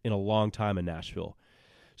happened in a long time in Nashville.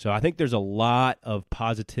 So I think there's a lot of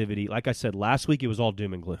positivity. Like I said, last week it was all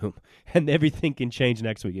doom and gloom, and everything can change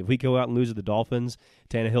next week. If we go out and lose to the Dolphins,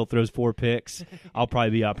 Tannehill throws 4 picks, I'll probably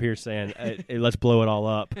be up here saying, hey, let's blow it all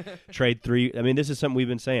up. Trade 3. I mean, this is something we've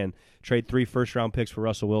been saying. Trade 3 first-round picks for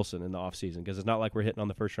Russell Wilson in the offseason because it's not like we're hitting on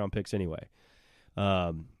the first-round picks anyway.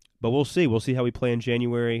 But we'll see. We'll see how we play in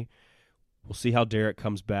January. We'll see how Derek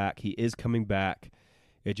comes back. He is coming back.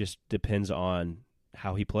 It just depends on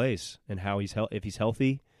how he plays and how if he's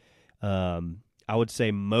healthy. I would say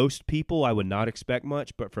most people I would not expect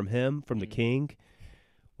much, but from the King,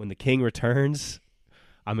 when the King returns,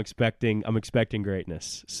 I'm expecting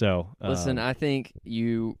greatness. So listen, I think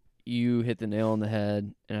you hit the nail on the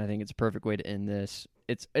head, and I think it's a perfect way to end this.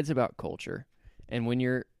 It's about culture, and when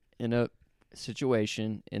you're in a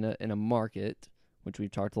situation in a market, which we've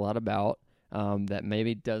talked a lot about, that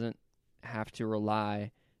maybe doesn't have to rely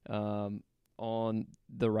on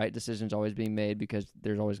the right decisions always being made because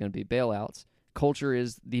there's always going to be bailouts. Culture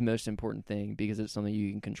is the most important thing because it's something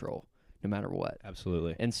you can control no matter what.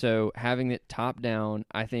 Absolutely. And so having it top down,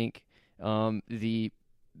 I think the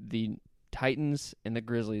Titans and the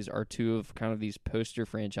Grizzlies are two of kind of these poster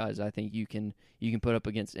franchises I think you can put up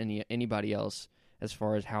against anybody else as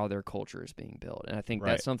far as how their culture is being built. And I think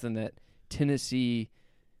that's something that Tennessee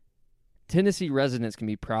residents can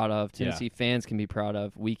be proud of. Tennessee fans can be proud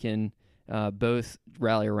of. We can both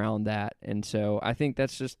rally around that. And so I think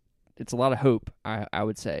it's a lot of hope, I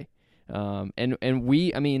would say. And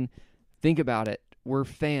we, I mean, think about it. We're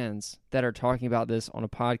fans that are talking about this on a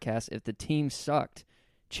podcast. If the team sucked,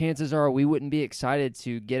 chances are we wouldn't be excited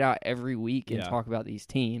to get out every week and talk about these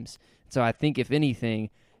teams. So I think if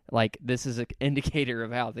anything, like this is an indicator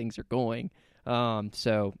of how things are going.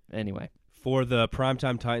 So anyway. For the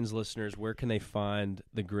Primetime Titans listeners, where can they find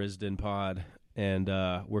the Grizzden Pod, and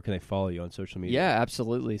where can they follow you on social media? Yeah,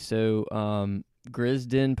 absolutely. So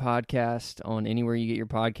Grizzden Podcast on anywhere you get your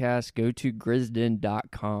podcast. Go to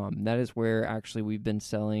Grizzden.com. That is where actually we've been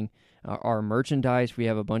selling our merchandise. We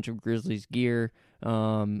have a bunch of Grizzlies gear.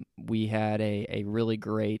 We had a really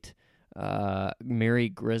great Merry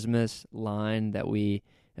Christmas line that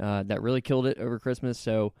that really killed it over Christmas.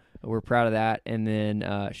 So we're proud of that. And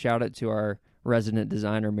then shout out to our resident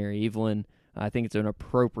designer, Mary Evelyn. I think it's an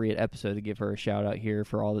appropriate episode to give her a shout out here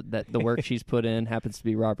for all the work she's put in. Happens to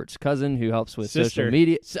be Robert's cousin who helps with social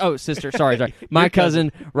media. Oh, sister. Sorry. My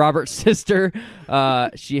cousin, Robert's sister.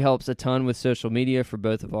 She helps a ton with social media for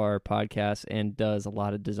both of our podcasts and does a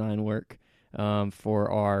lot of design work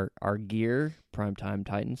for our gear. Primetime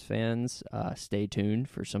Titans fans, stay tuned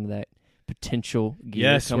for some of that potential gear.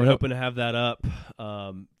 Yes, we're hoping to have that up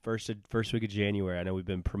first week of January. I know we've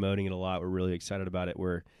been promoting it a lot. We're really excited about it.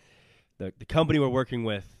 The company we're working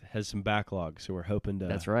with has some backlog, so we're hoping to.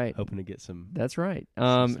 That's right. Hoping to get some. That's right.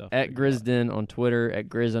 Some stuff at Grizzden on Twitter, at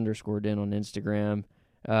Grizz_Den on Instagram,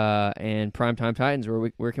 and Primetime Titans.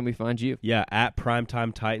 Where can we find you? Yeah, at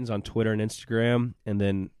Primetime Titans on Twitter and Instagram, and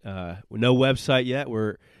then no website yet.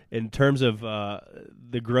 We're in terms of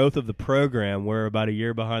the growth of the program. We're about a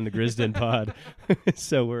year behind the Grizzden Pod,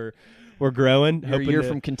 so we're growing. You're a year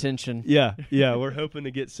from contention. Yeah. We're hoping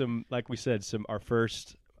to get some, like we said,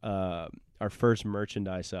 our first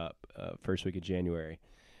merchandise up first week of January,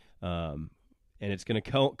 and it's going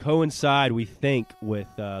to coincide, we think, with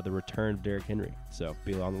the return of Derrick Henry. So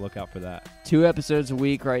be on the lookout for that. 2 episodes a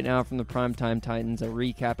week right now from the Primetime Titans, a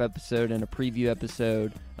recap episode and a preview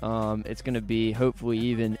episode. It's going to be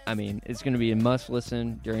hopefully it's going to be a must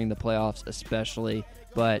listen during the playoffs especially,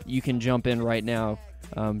 but you can jump in right now.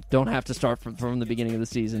 Don't have to start from the beginning of the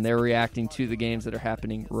season. They're reacting to the games that are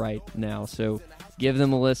happening right now. So give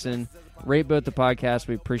them a listen. Rate both the podcast.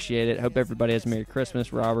 We appreciate it. Hope everybody has a Merry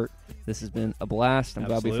Christmas. Robert, this has been a blast. I'm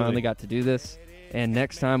glad we finally got to do this. And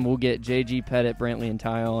next time we'll get JG Pettit, Brantley, and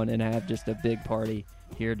Ty on and have just a big party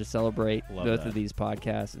here to celebrate both of these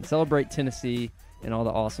podcasts and celebrate Tennessee and all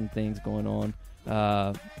the awesome things going on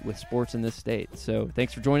with sports in this state. So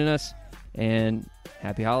thanks for joining us, and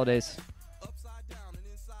happy holidays.